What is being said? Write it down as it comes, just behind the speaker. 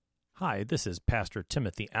Hi, this is Pastor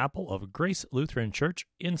Timothy Apple of Grace Lutheran Church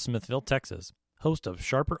in Smithville, Texas, host of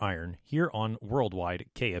Sharper Iron here on Worldwide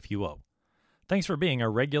KFUO. Thanks for being a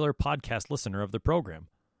regular podcast listener of the program.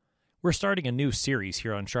 We're starting a new series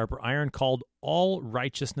here on Sharper Iron called All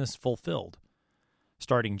Righteousness Fulfilled.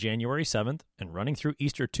 Starting January 7th and running through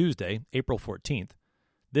Easter Tuesday, April 14th,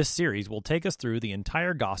 this series will take us through the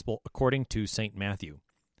entire gospel according to St. Matthew.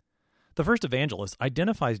 The first evangelist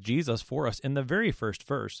identifies Jesus for us in the very first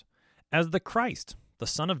verse as the Christ, the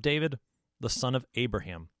Son of David, the Son of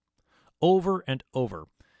Abraham. Over and over,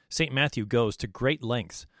 St. Matthew goes to great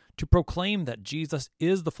lengths to proclaim that Jesus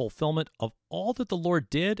is the fulfillment of all that the Lord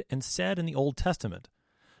did and said in the Old Testament.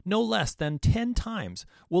 No less than 10 times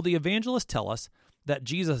will the evangelist tell us that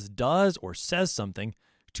Jesus does or says something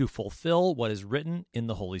to fulfill what is written in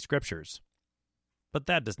the Holy Scriptures. But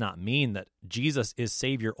that does not mean that Jesus is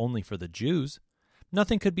Savior only for the Jews.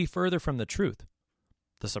 Nothing could be further from the truth.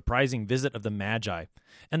 The surprising visit of the Magi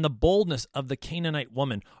and the boldness of the Canaanite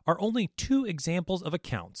woman are only two examples of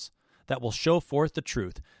accounts that will show forth the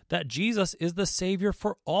truth that Jesus is the Savior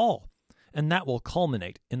for all, and that will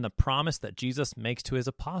culminate in the promise that Jesus makes to his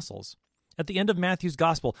apostles. At the end of Matthew's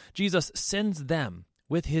Gospel, Jesus sends them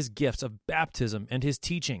with his gifts of baptism and his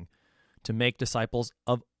teaching to make disciples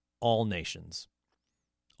of all nations.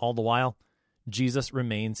 All the while, Jesus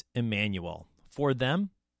remains Emmanuel for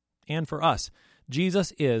them and for us.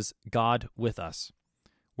 Jesus is God with us.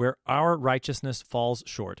 Where our righteousness falls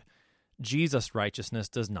short, Jesus' righteousness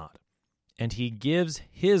does not. And he gives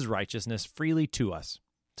his righteousness freely to us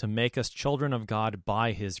to make us children of God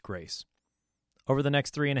by his grace. Over the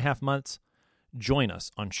next 3.5 months, join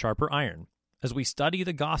us on Sharper Iron as we study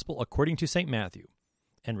the gospel according to St. Matthew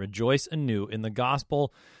and rejoice anew in the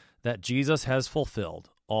gospel that Jesus has fulfilled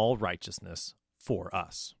all righteousness for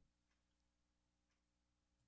us.